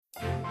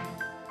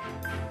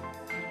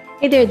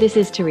Hey there, this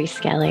is Therese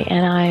Skelly,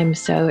 and I am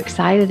so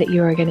excited that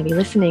you are going to be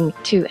listening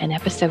to an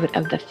episode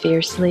of the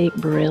Fiercely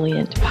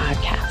Brilliant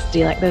podcast. Do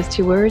you like those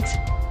two words?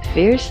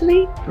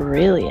 Fiercely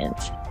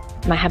Brilliant.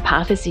 My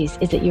hypothesis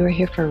is that you are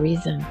here for a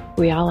reason.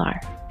 We all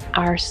are.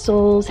 Our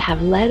souls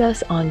have led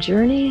us on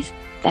journeys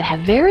that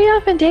have very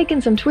often taken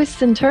some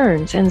twists and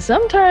turns, and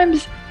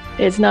sometimes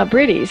it's not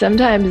pretty.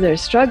 Sometimes there's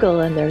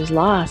struggle and there's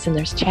loss and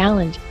there's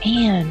challenge,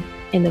 and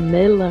in the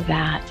middle of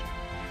that,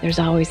 there's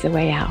always a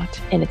way out.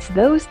 And it's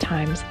those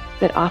times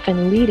that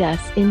often lead us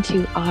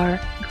into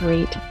our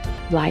great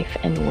life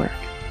and work.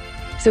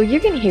 So you're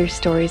going to hear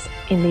stories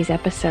in these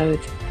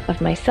episodes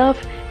of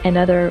myself and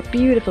other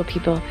beautiful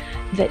people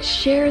that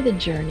share the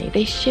journey.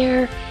 They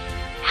share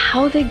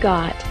how they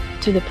got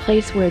to the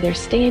place where they're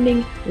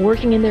standing,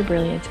 working in their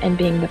brilliance, and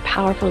being the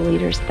powerful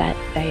leaders that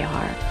they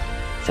are.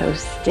 So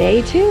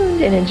stay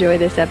tuned and enjoy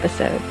this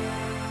episode.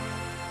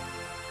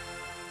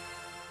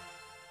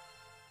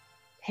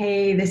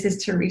 Hey, this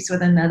is Therese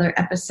with another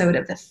episode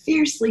of the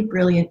Fiercely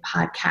Brilliant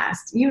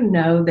podcast. You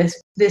know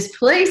this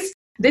place.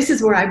 This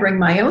is where I bring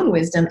my own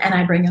wisdom, and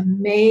I bring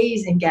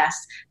amazing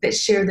guests that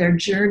share their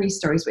journey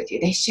stories with you.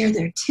 They share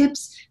their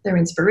tips, their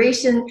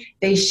inspiration.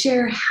 They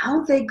share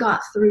how they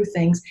got through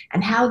things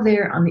and how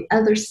they're on the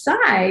other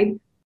side,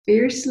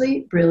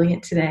 fiercely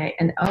brilliant today.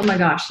 And oh my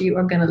gosh, you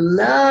are going to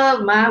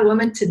love my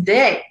woman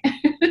today.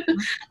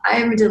 I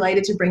am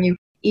delighted to bring you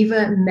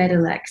Eva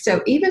Medilek.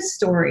 So Eva's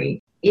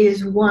story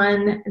is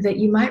one that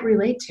you might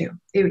relate to.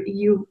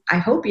 I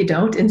hope you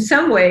don't in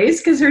some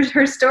ways, because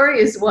her story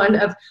is one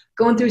of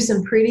going through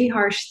some pretty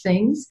harsh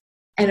things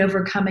and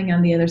overcoming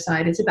on the other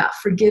side. It's about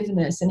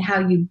forgiveness and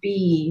how you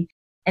be.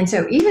 And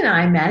so Eva and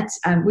I met,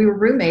 we were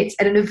roommates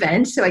at an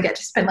event, so I got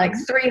to spend like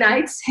 3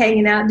 nights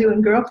hanging out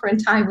doing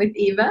girlfriend time with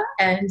Eva.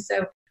 And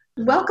so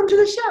welcome to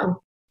the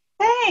show.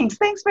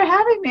 Thanks for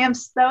having me. I'm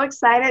so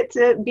excited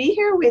to be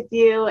here with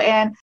you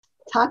and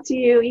talk to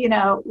you,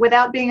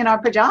 without being in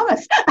our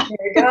pajamas.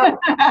 There you go.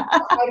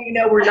 How do you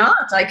know we're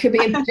not? I could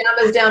be in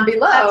pajamas down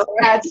below.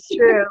 That's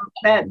true.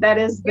 That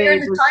is we're in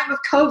the time of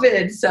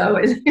COVID,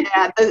 so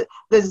yeah,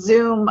 the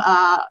Zoom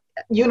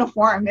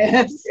uniform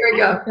is there you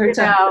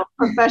go.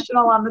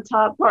 Professional on the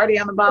top, party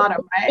on the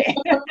bottom, right?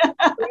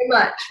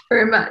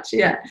 Very much,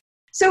 yeah.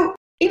 So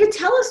Eva,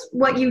 tell us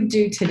what you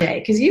do today,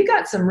 because you've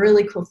got some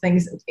really cool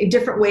things,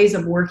 different ways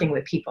of working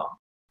with people.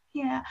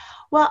 Yeah.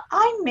 Well,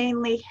 I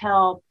mainly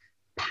help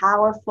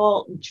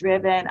powerful,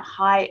 driven,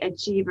 high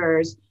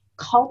achievers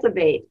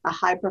cultivate a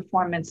high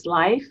performance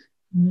life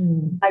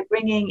by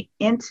bringing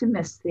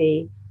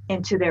intimacy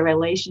into their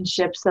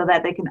relationships so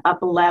that they can up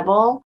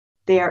level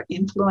their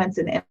influence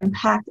and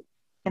impact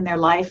in their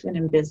life and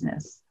in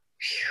business.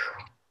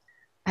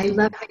 I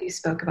love how you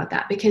spoke about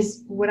that,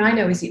 because what I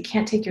know is you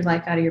can't take your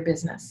life out of your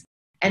business.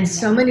 And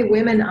so many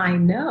women I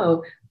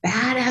know,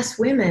 badass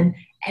women,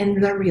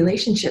 and their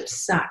relationships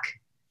suck.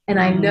 And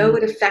I know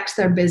it affects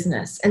their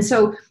business. And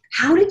so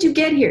how did you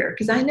get here?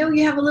 Because I know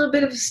you have a little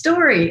bit of a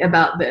story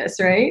about this,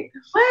 right?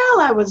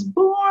 Well, I was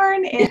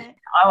born in,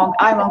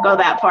 I won't go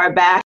that far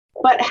back.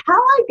 But how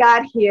I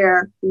got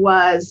here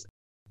was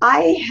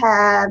I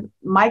had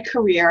my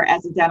career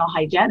as a dental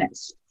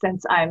hygienist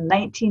since I'm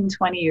 19,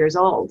 20 years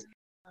old.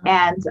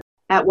 And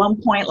at one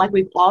point, like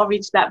we've all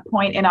reached that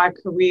point in our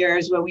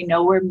careers where we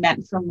know we're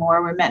meant for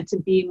more, we're meant to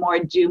be more,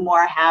 do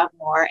more, have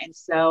more. And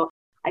so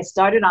I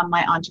started on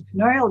my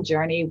entrepreneurial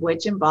journey,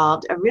 which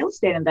involved a real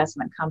estate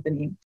investment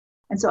company.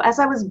 And so as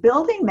I was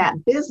building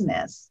that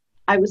business,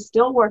 I was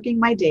still working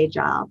my day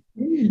job,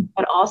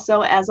 but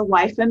also as a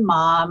wife and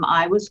mom,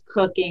 I was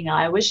cooking,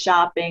 I was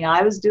shopping,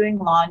 I was doing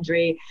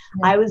laundry,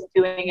 I was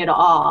doing it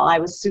all. I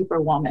was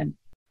superwoman.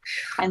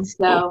 And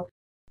so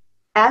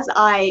as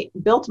I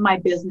built my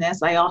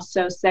business, I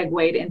also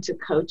segued into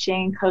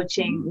coaching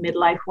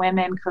midlife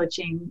women,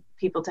 coaching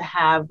people to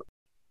have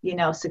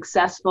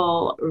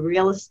successful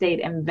real estate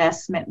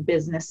investment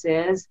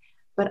businesses.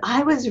 But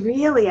I was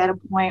really at a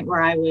point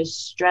where I was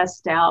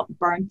stressed out,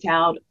 burnt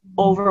out,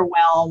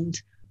 overwhelmed,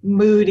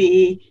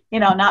 moody,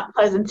 not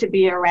pleasant to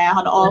be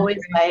around, always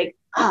like,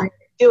 I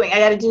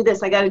got to do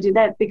this, I got to do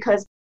that,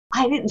 because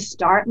I didn't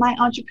start my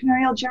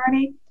entrepreneurial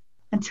journey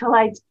until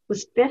I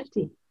was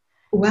 50.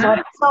 Wow. So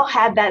I still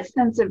had that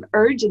sense of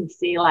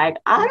urgency, like,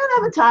 I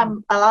don't have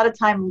a lot of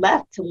time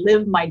left to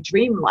live my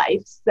dream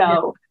life.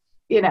 So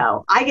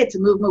I get to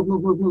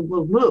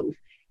move.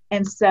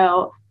 And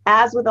so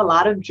as with a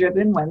lot of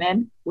driven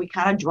women, we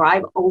kind of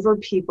drive over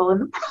people in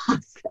the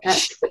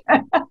process.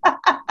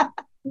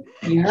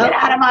 Get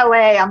out of my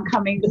way, I'm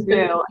coming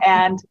through.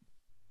 And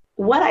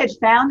what I had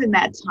found in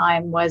that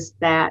time was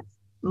that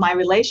my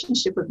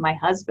relationship with my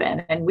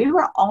husband, and we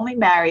were only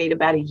married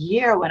about a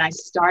year when I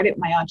started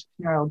my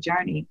entrepreneurial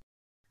journey.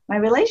 My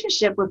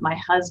relationship with my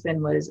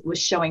husband was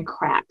showing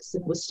cracks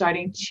and was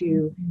starting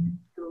to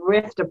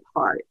drift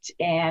apart,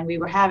 and we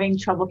were having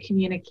trouble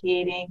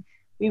communicating.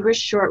 We were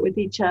short with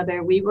each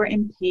other. We were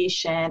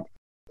impatient.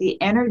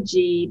 The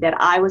energy that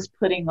I was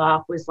putting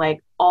off was like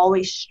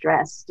always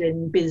stressed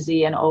and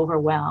busy and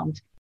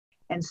overwhelmed.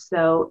 And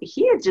so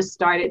he had just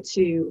started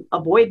to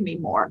avoid me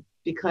more.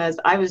 because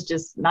I was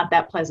just not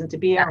that pleasant to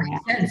be around.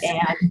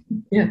 And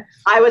yeah.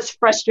 I was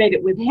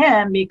frustrated with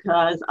him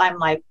because I'm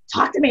like,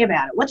 talk to me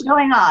about it. What's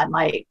going on?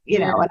 Like,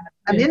 and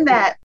I'm in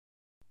that,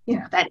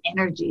 that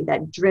energy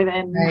that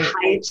driven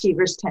high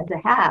achievers tend to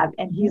have.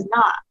 And he's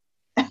not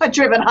a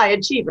driven high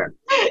achiever.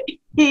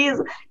 He's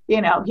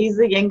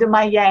the yin to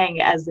my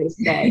yang, as they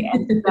say.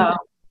 And so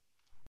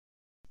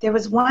there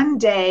was one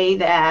day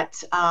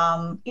that,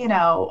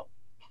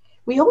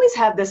 we always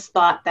have this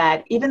thought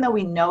that even though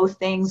we know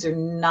things are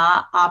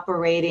not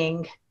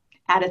operating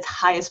at its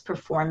highest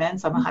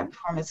performance, I'm a high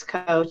performance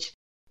coach,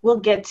 we'll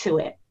get to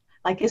it.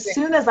 Like as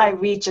soon as I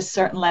reach a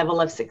certain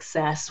level of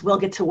success, we'll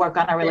get to work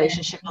on our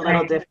relationship a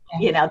little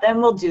different,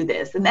 then we'll do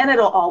this and then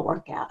it'll all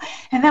work out.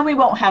 And then we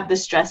won't have the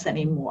stress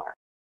anymore.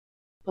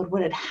 But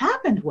what had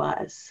happened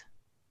was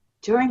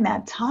during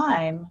that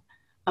time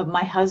of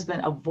my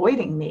husband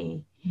avoiding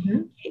me,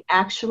 he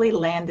actually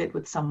landed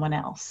with someone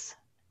else.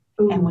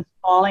 And was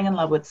falling in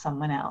love with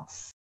someone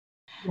else.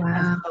 Wow.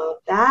 And so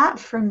that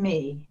for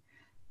me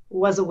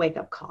was a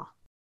wake-up call.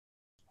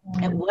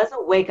 It was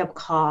a wake-up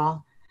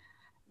call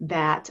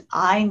that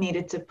I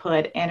needed to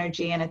put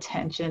energy and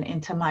attention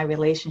into my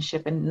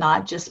relationship and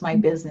not just my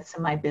business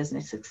and my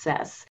business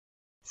success.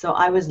 So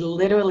I was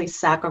literally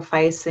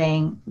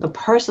sacrificing the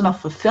personal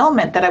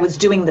fulfillment that I was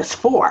doing this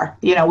for.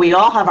 We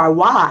all have our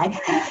why.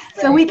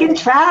 So we can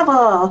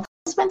travel,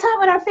 spend time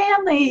with our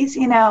families,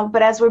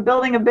 but as we're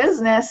building a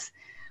business,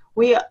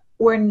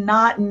 we're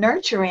not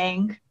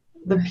nurturing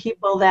the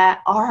people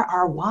that are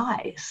our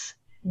whys,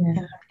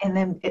 and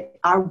then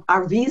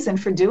our reason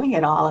for doing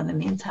it all in the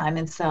meantime.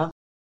 And so,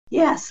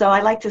 so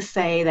I like to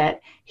say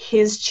that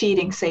his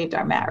cheating saved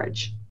our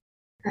marriage.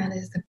 That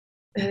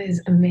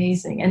is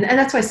amazing. And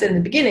that's why I said in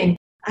the beginning,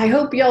 I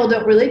hope y'all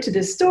don't relate to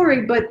this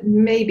story, but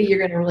maybe you're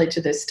going to relate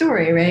to this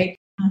story, right?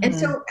 And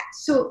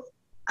so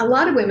a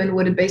lot of women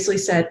would have basically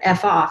said,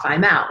 F off,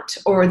 I'm out,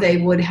 or they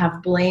would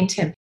have blamed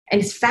him.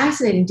 And it's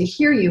fascinating to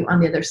hear you on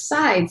the other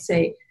side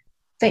say,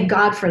 thank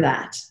God for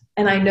that.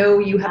 And I know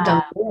you have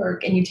done the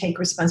work and you take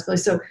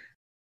responsibility.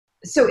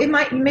 So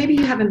maybe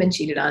you haven't been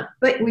cheated on,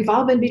 but we've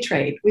all been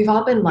betrayed. We've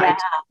all been lied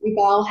to. We've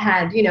all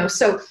had,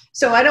 so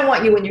I don't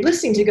want you when you're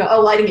listening to go,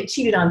 oh, I didn't get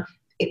cheated on.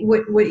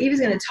 What Eva's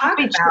going to talk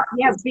about.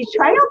 Yeah,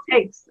 betrayal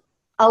takes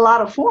a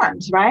lot of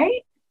forms,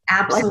 right?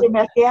 Absolutely.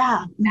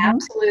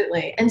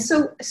 Absolutely. And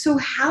so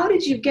how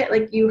did you get,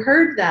 like you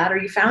heard that or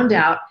you found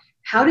out,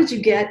 how did you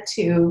get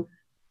to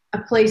a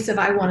place of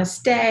I want to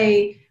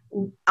stay,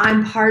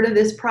 I'm part of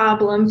this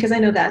problem? Because I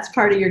know that's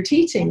part of your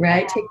teaching,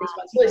 right? Take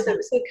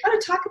responsibility. So kind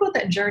of talk about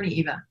that journey,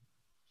 Eva.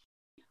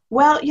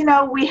 Well,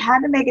 we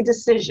had to make a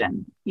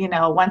decision,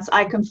 once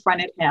I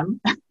confronted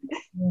him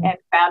and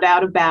found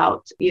out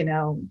about,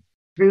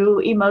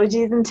 through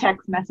emojis and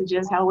text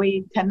messages, how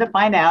we tend to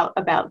find out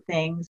about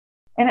things.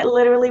 And it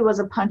literally was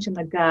a punch in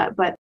the gut.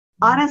 But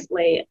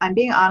honestly, I'm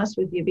being honest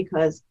with you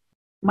because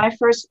my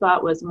first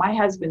thought was my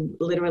husband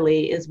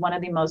literally is one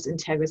of the most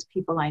integrous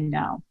people I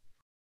know.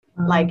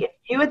 Like if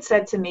you had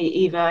said to me,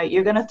 Eva,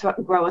 you're going to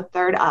grow a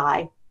third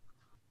eye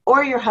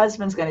or your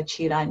husband's going to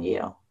cheat on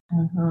you.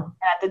 And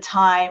at the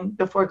time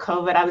before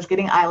COVID, I was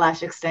getting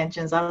eyelash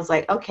extensions. I was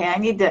like, okay, I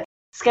need to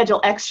schedule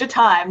extra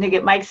time to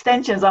get my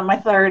extensions on my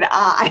third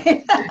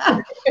eye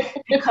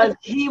because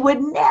he would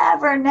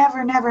never.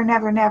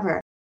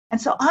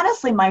 And so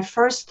honestly, my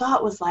first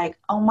thought was like,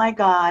 oh my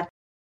God,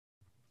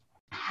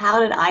 how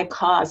did I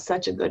cause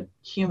such a good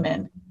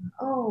human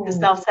to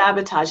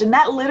self-sabotage? And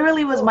that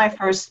literally was my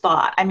first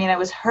thought. I mean, I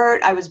was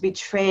hurt, I was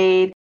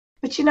betrayed,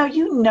 but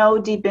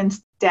deep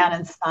down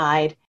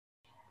inside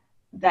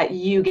that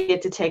you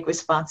get to take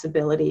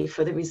responsibility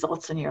for the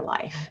results in your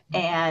life.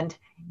 And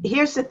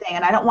here's the thing,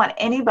 and I don't want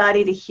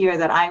anybody to hear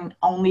that I'm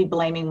only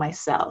blaming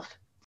myself.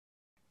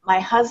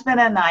 My husband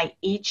and I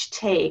each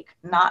take,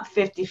 not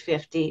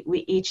 50-50,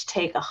 we each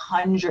take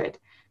 100%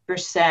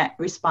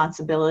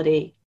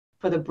 responsibility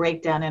for the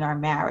breakdown in our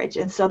marriage.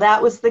 And so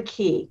that was the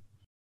key.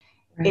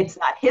 Right. It's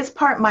not his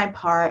part, my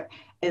part.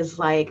 Is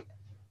like,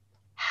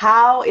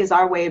 how is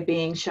our way of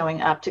being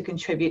showing up to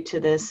contribute to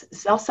this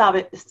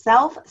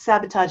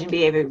self-sabotaging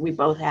behavior we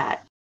both had?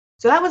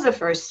 So that was the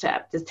first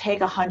step, to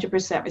take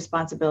 100%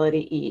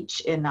 responsibility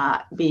each and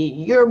not be,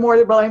 you're more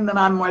to blame than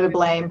I'm more to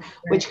blame,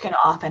 which can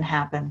often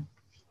happen.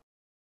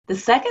 The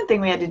second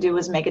thing we had to do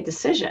was make a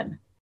decision.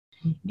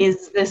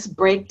 Is this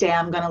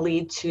breakdown going to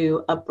lead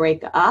to a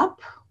breakup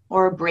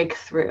or a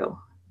breakthrough?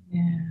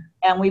 Yeah.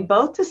 And we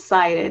both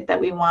decided that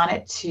we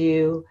wanted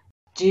to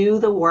do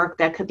the work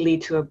that could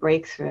lead to a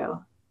breakthrough,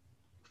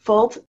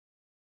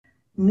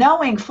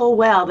 knowing full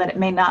well that it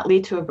may not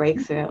lead to a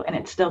breakthrough and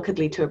it still could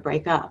lead to a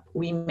breakup.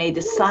 We may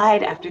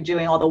decide after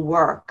doing all the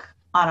work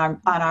on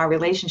our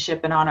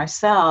relationship and on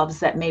ourselves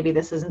that maybe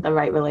this isn't the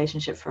right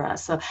relationship for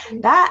us. So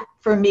that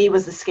for me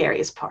was the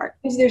scariest part.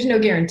 Because there's no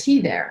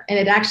guarantee there. And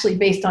it actually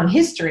based on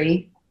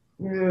history,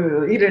 you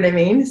know what I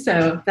mean?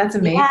 So that's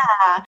amazing.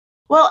 Yeah.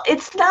 Well,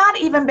 it's not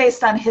even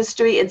based on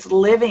history. It's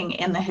living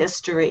in the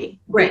history.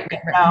 Right.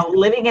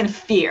 Living in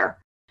fear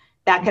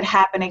that could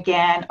happen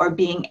again, or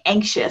being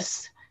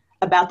anxious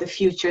about the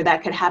future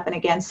that could happen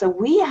again. So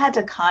we had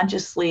to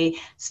consciously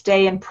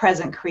stay in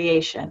present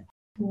creation,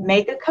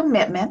 make a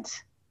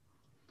commitment.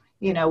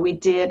 You know, we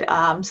did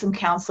some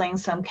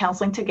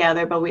counseling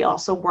together, but we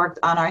also worked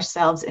on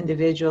ourselves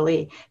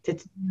individually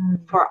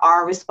for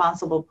our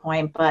responsible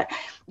point. But,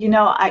 you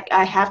know,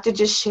 I have to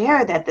just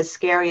share that the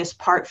scariest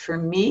part for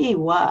me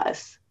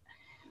was,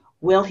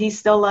 will he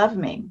still love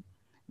me?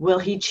 Will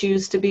he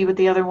choose to be with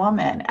the other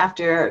woman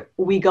after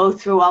we go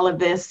through all of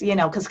this? You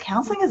know, because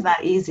counseling is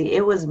not easy.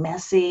 It was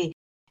messy.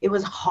 It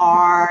was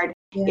hard.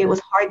 Yeah. It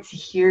was hard to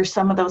hear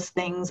some of those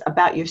things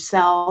about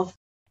yourself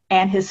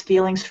and his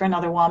feelings for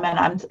another woman.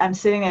 I'm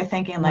sitting there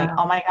thinking like,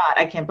 oh my God,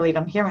 I can't believe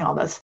I'm hearing all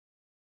this.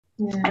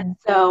 Yeah. And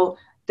so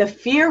the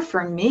fear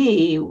for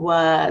me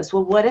was,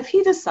 well, what if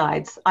he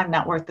decides I'm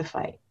not worth the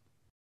fight?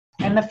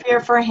 And the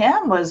fear for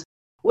him was,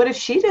 what if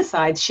she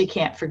decides she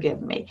can't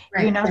forgive me?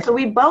 Right, you know, right. So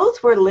we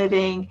both were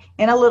living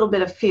in a little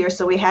bit of fear.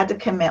 So we had to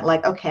commit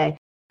like, okay,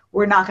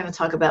 we're not going to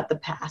talk about the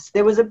past.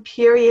 There was a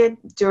period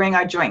during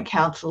our joint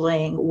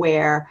counseling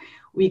where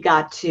we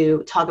got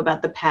to talk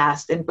about the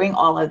past and bring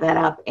all of that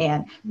up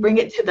and bring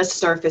it to the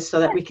surface so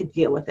that we could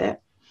deal with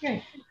it.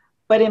 Right.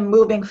 But in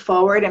moving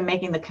forward and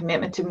making the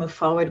commitment to move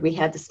forward, we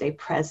had to stay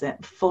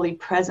present, fully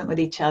present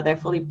with each other,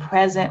 fully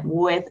present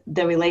with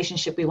the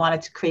relationship we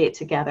wanted to create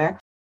together.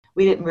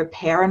 We didn't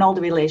repair an old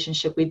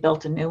relationship, we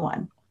built a new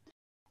one.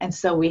 And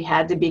so we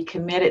had to be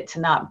committed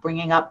to not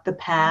bringing up the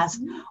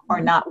past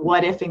or not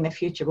what ifing the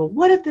future. Well,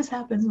 what if this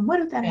happens and what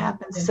if that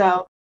happens?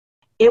 So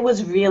it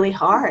was really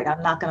hard.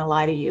 I'm not going to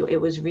lie to you. It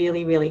was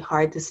really, really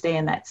hard to stay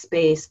in that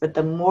space. But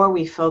the more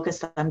we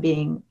focused on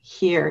being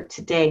here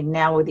today,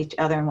 now with each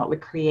other and what we're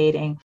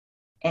creating,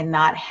 and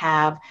not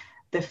have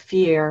the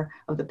fear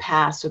of the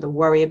past or the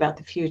worry about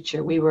the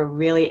future, we were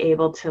really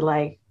able to,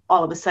 like,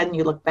 all of a sudden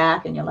you look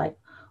back and you're like,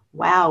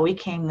 wow, we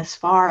came this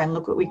far and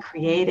look what we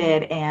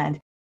created. And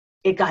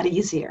it got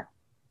easier.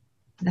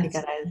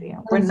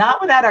 We're not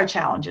without our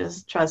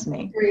challenges, trust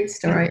me. Great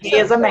story. He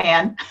is a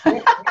man.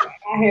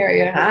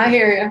 I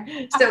hear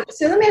you. So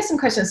let me ask some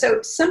questions.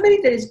 So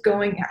somebody that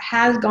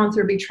has gone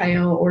through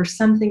betrayal or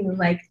something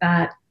like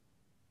that,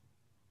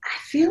 I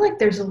feel like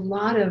there's a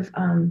lot of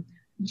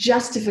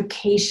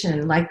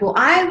justification. Like, well,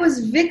 I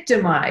was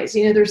victimized.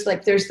 You know, there's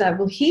that,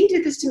 well, he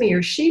did this to me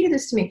or she did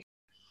this to me.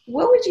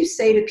 What would you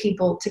say to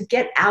people to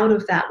get out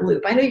of that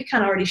loop? I know you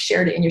kind of already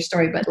shared it in your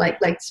story, but like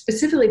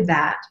specifically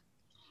that.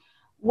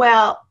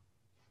 Well,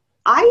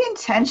 I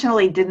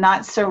intentionally did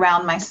not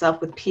surround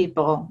myself with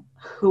people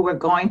who were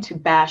going to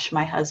bash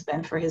my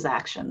husband for his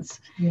actions.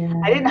 Yeah.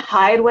 I didn't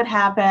hide what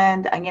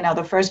happened. And, you know,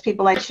 the first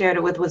people I shared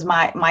it with was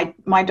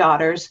my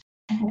daughters,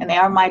 and they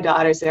are my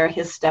daughters. They're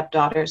his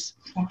stepdaughters.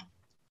 Yeah.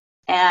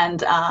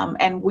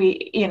 And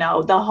we, you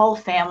know, the whole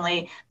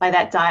family by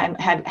that time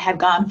had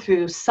gone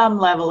through some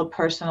level of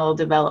personal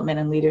development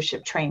and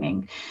leadership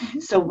training. Mm-hmm.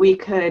 So we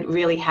could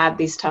really have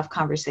these tough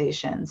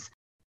conversations.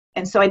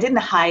 And so I didn't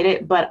hide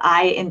it, but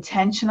I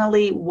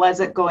intentionally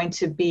wasn't going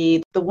to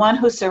be the one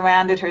who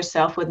surrounded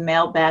herself with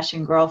male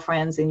bashing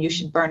girlfriends and you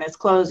should burn his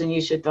clothes and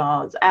you should,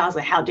 I was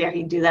like, how dare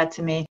he do that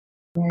to me?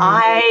 Right.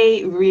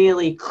 I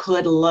really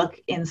could look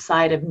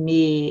inside of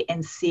me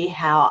and see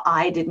how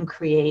I didn't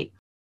create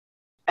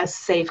a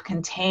safe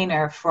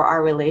container for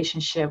our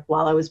relationship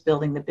while I was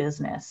building the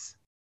business.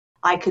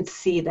 I could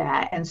see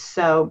that. And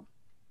so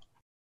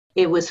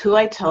it was who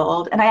I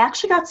told, and I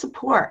actually got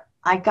support.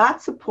 I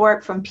got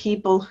support from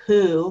people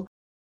who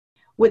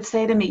would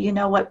say to me, you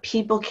know what,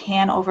 people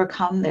can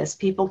overcome this.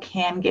 People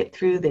can get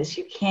through this.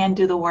 You can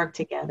do the work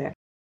together.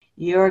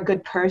 You're a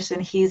good person.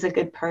 He's a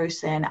good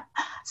person.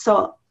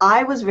 So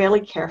I was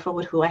really careful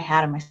with who I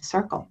had in my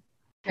circle,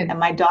 and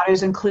my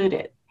daughters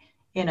included.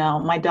 You know,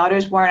 my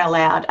daughters weren't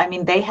allowed. I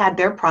mean, they had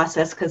their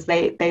process because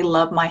they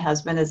loved my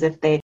husband as if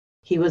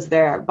he was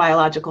their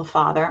biological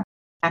father,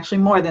 actually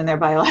more than their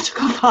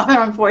biological father,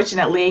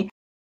 unfortunately.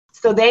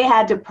 So they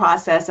had to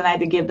process, and I had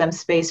to give them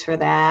space for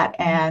that.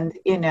 And,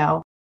 you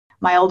know,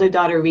 my older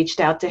daughter reached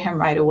out to him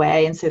right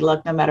away and said,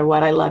 look, no matter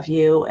what, I love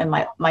you. And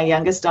my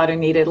youngest daughter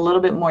needed a little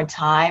bit more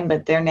time,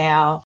 but they're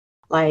now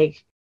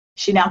like,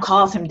 she now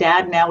calls him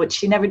dad now, which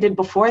she never did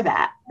before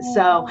that.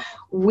 So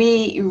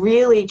we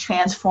really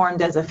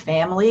transformed as a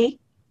family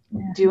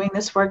doing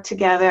this work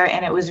together.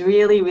 And it was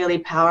really, really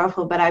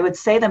powerful. But I would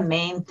say the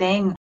main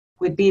thing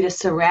would be to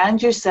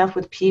surround yourself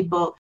with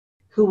people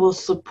who will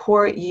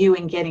support you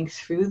in getting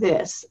through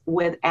this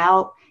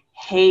without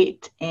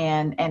hate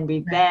and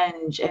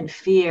revenge and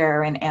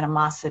fear and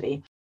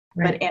animosity,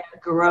 but in a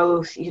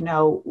growth, you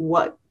know,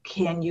 what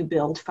can you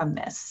build from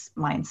this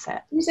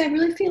mindset? I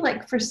really feel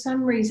like for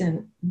some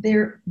reason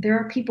there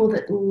are people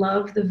that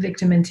love the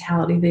victim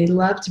mentality. They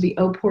love to be,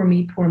 oh, poor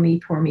me, poor me,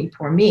 poor me,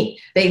 poor me.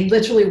 They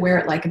literally wear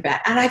it like a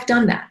badge. And I've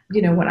done that.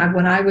 You know, when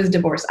I was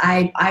divorced,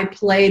 I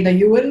played the,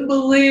 you wouldn't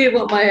believe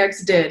what my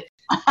ex did.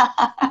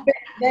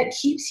 That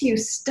keeps you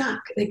stuck.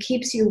 That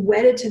keeps you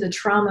wedded to the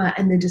trauma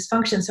and the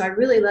dysfunction. So I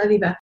really love you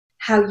about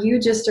how you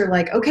just are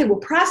like, okay, we'll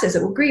process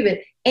it, we'll grieve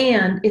it.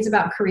 And it's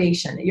about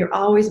creation. You're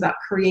always about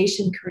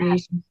creation.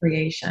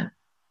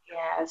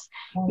 Yes. Yes.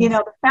 You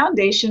know, the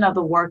foundation of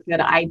the work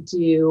that I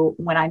do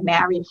when I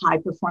marry high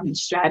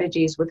performance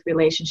strategies with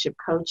relationship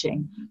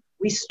coaching,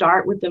 we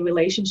start with the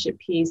relationship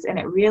piece, and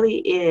it really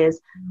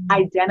is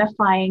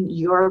identifying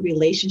your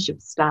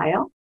relationship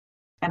style.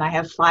 And I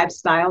have 5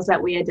 styles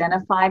that we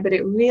identify, but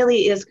it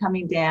really is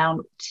coming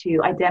down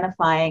to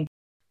identifying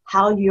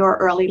how your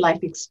early life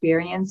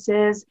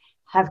experiences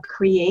have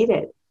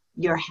created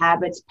your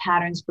habits,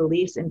 patterns,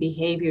 beliefs, and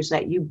behaviors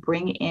that you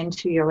bring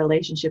into your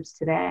relationships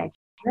today.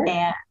 Right.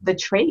 And the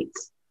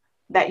traits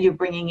that you're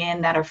bringing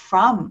in that are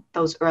from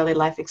those early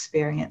life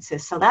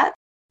experiences. So that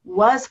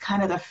was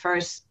kind of the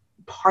first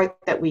part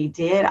that we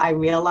did. I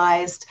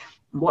realized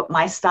what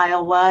my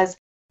style was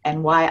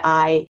and why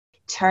I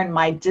turn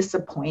my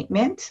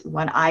disappointment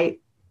when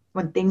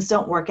things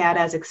don't work out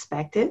as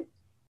expected.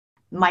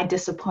 My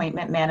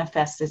disappointment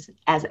manifests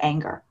as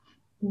anger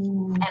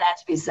and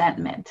as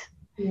resentment.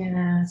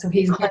 Yeah, so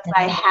because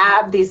I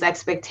have these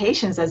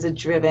expectations as a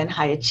driven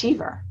high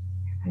achiever.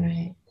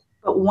 Right.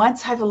 But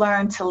once I've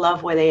learned to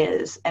love what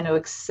is and to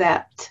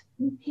accept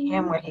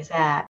him where he's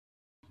at,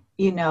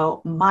 you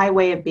know, my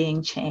way of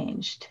being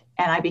changed,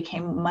 and I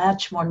became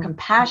much more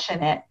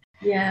compassionate.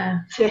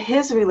 To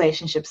his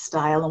relationship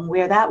style and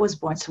where that was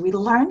born. So we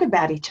learned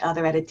about each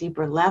other at a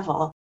deeper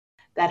level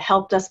that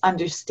helped us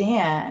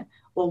understand,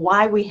 well,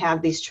 why we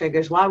have these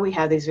triggers, why we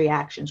have these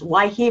reactions,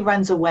 why he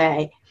runs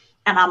away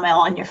and I'm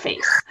all in your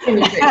face.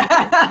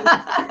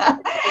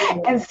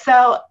 And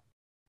so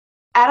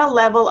at a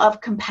level of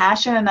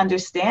compassion and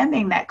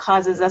understanding that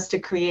causes us to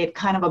create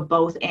kind of a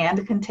both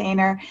and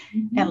container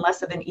and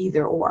less of an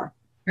either or.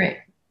 Right.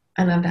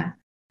 I love that.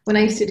 When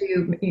I used to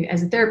do,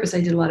 as a therapist, I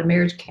did a lot of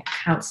marriage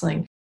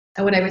counseling.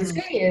 And what I would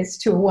say is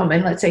to a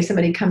woman, let's say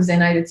somebody comes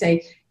in, I would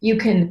say, you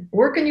can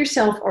work on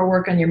yourself or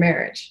work on your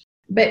marriage.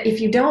 But if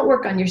you don't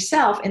work on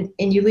yourself and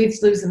you lose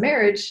the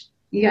marriage,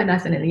 you got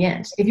nothing in the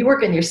end. If you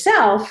work on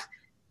yourself,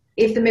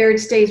 if the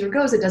marriage stays or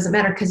goes, it doesn't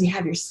matter because you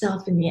have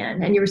yourself in the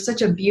end. And you were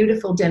such a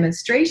beautiful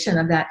demonstration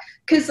of that.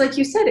 Because like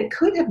you said, it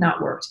could have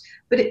not worked,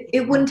 but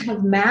it wouldn't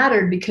have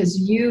mattered because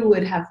you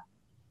would have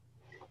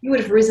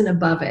risen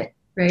above it.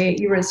 Right?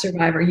 You were a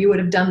survivor. You would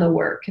have done the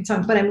work. And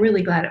so, but I'm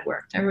really glad it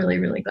worked. I'm really,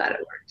 really glad it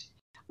worked.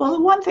 Well,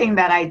 the one thing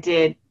that I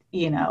did,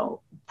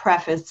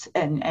 preface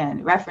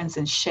and reference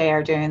and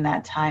share during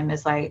that time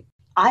is like,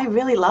 I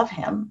really love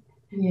him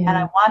and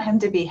I want him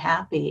to be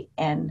happy.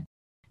 And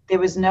there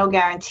was no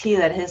guarantee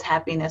that his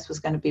happiness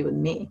was going to be with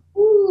me.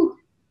 Ooh.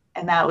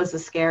 And that was the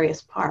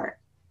scariest part.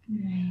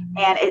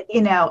 And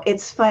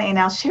it's funny. And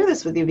I'll share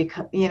this with you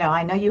because,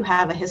 I know you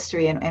have a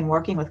history in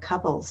working with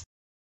couples.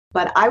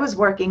 But I was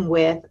working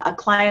with a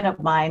client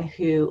of mine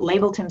who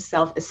labeled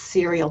himself a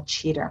serial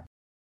cheater.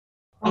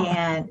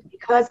 And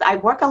because I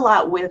work a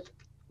lot with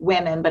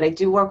women, but I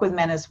do work with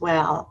men as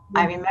well,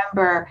 I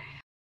remember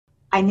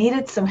I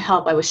needed some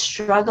help. I was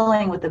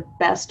struggling with the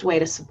best way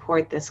to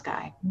support this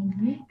guy.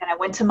 And I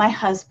went to my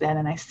husband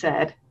and I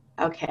said,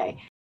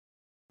 okay,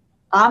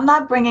 I'm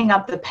not bringing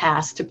up the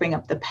past to bring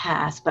up the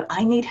past, but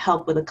I need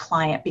help with a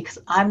client because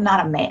I'm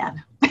not a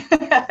man.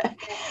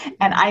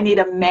 And I need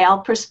a male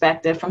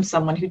perspective from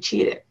someone who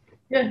cheated.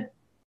 Yeah.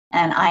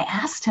 And I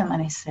asked him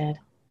and I said,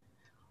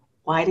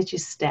 why did you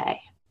stay?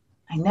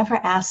 I never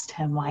asked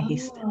him why he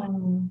stayed.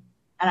 And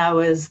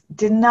I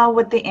didn't know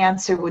what the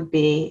answer would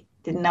be,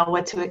 didn't know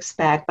what to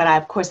expect, but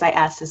of course I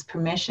asked his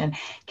permission.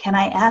 Can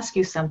I ask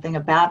you something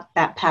about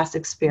that past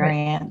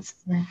experience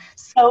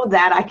so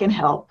that I can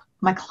help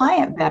my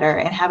client better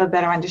and have a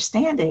better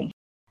understanding?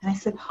 And I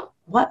said,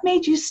 what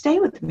made you stay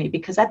with me?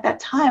 Because at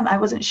that time I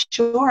wasn't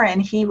sure. And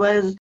he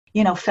was,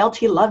 felt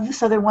he loved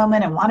this other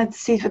woman and wanted to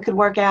see if it could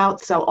work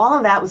out. So all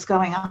of that was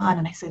going on.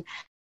 And I said,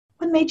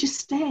 what made you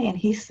stay? And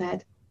he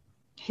said,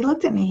 he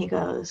looked at me, he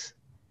goes,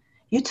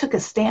 you took a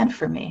stand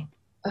for me.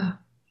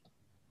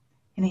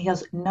 And he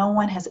goes, no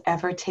one has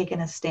ever taken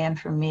a stand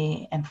for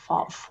me and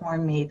fought for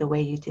me the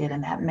way you did.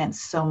 And that meant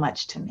so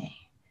much to me.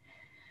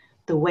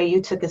 The way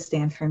you took a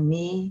stand for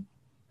me,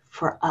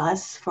 for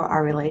us, for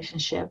our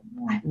relationship,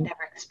 I've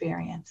never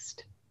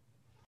experienced.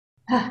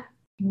 You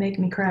make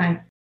me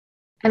cry.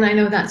 And I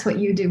know that's what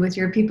you do with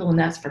your people, and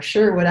that's for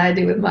sure what I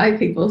do with my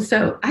people.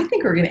 So I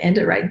think we're going to end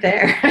it right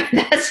there.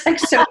 That's like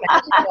so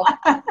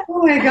magical.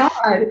 Oh my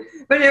God.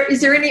 But are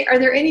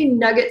there any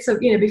nuggets of,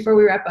 before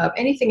we wrap up,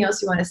 anything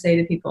else you want to say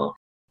to people?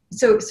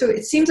 So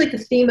it seems like the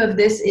theme of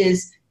this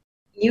is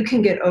you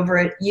can get over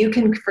it, you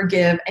can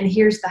forgive, and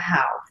here's the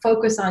how.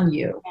 Focus on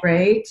you,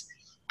 right?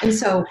 And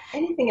so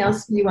anything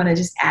else you want to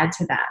just add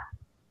to that?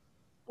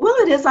 Well,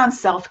 it is on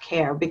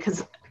self-care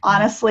because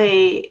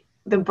honestly,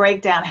 the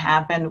breakdown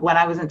happened when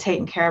I wasn't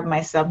taking care of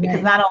myself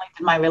because not only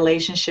did my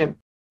relationship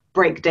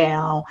break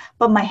down,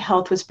 but my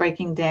health was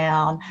breaking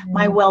down.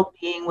 My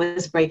well-being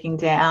was breaking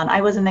down.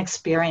 I wasn't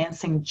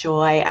experiencing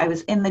joy. I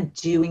was in the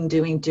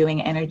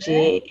doing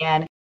energy.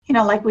 And,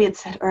 like we had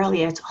said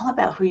earlier, it's all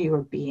about who you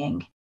are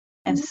being.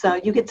 And so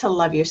you get to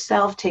love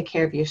yourself, take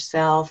care of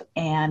yourself,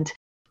 and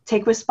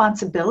take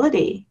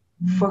responsibility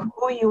for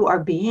who you are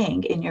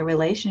being in your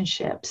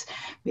relationships.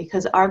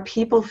 Because are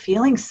people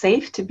feeling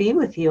safe to be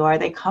with you? Are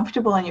they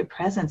comfortable in your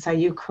presence? Are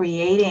you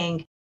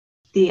creating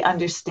the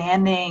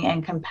understanding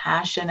and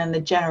compassion and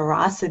the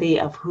generosity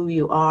of who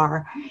you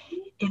are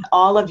in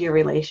all of your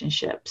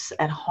relationships,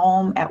 at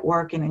home, at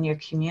work, and in your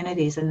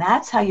communities? And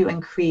that's how you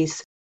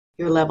increase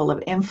your level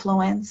of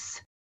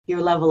influence,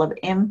 your level of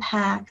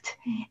impact,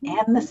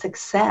 and the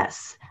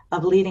success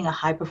of leading a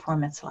high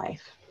performance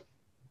life.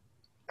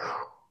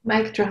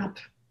 Mic drop.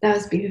 That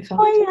was beautiful.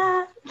 Oh,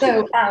 yeah.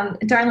 So,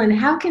 Darlene,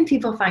 how can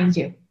people find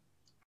you?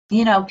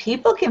 You know,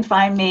 people can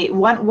find me.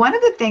 One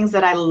of the things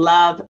that I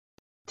love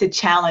to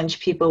challenge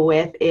people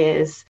with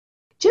is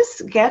just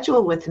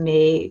schedule with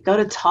me. Go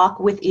to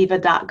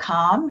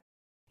talkwitheva.com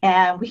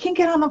and we can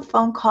get on a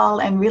phone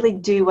call and really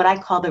do what I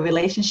call the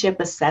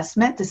relationship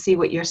assessment to see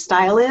what your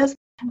style is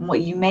and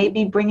what you may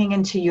be bringing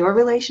into your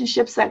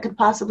relationships that could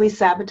possibly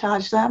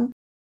sabotage them.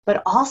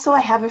 But also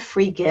I have a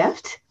free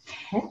gift.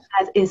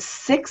 That is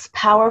 6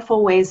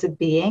 powerful ways of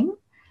being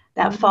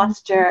that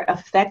foster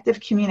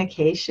effective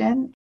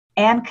communication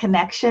and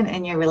connection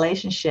in your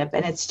relationship.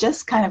 And it's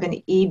just kind of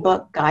an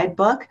ebook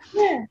guidebook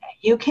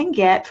you can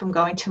get from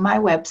going to my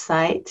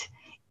website,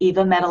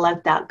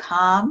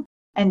 evamedilek.com,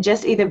 and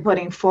just either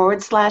putting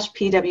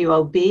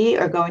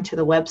 /PWOB or going to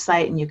the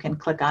website and you can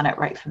click on it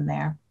right from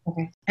there.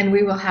 Okay. And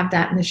we will have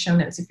that in the show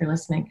notes if you're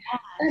listening.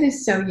 That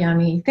is so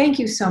yummy. Thank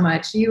you so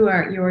much.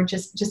 You're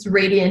just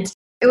radiant.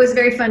 It was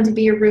very fun to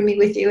be a roomie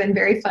with you and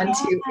very fun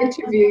to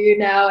interview you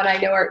now. And I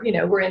know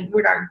we're in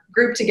our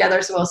group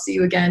together, so I'll see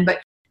you again.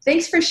 But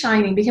thanks for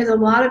shining, because a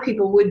lot of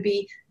people would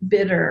be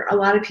bitter. A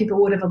lot of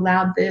people would have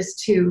allowed this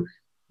to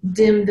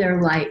dim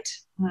their light.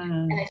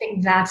 And I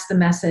think that's the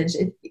message.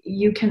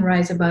 You can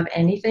rise above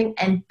anything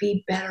and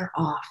be better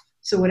off.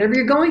 So whatever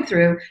you're going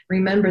through,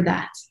 remember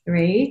that,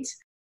 right?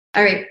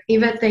 All right,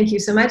 Eva, thank you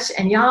so much.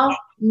 And y'all,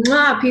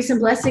 peace and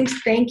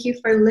blessings. Thank you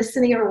for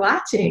listening or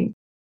watching.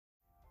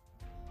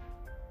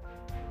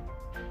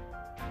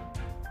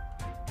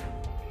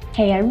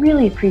 Hey, I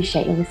really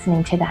appreciate you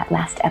listening to that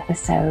last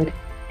episode.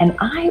 And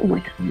I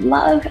would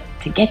love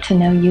to get to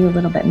know you a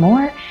little bit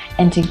more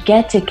and to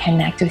get to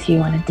connect with you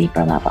on a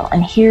deeper level.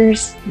 And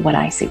here's what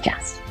I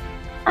suggest.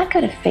 I've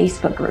got a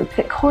Facebook group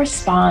that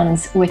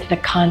corresponds with the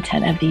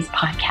content of these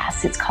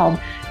podcasts. It's called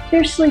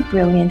Fiercely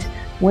Brilliant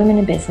Women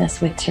in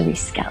Business with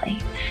Therese Skelly.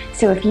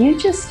 So if you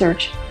just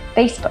search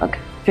Facebook,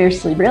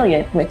 Fiercely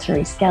Brilliant with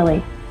Therese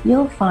Skelly,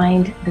 you'll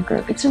find the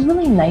group. It's a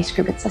really nice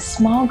group. It's a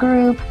small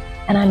group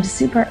and I'm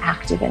super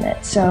active in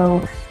it.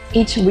 So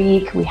each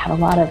week we have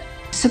a lot of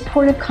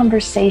supportive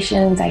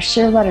conversations. I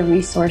share a lot of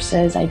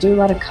resources. I do a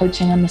lot of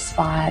coaching on the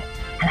spot.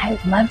 And I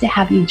would love to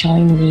have you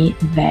join me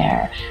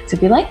there. So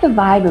if you like the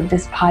vibe of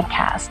this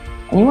podcast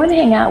and you want to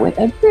hang out with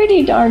a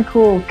pretty darn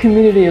cool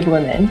community of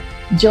women,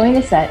 join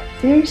us at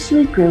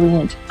Fiercely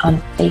Brilliant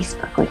on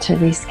Facebook with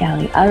Therese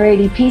Skelly.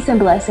 Alrighty, peace and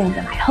blessings,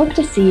 and I hope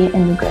to see you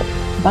in the group.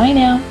 Bye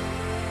now.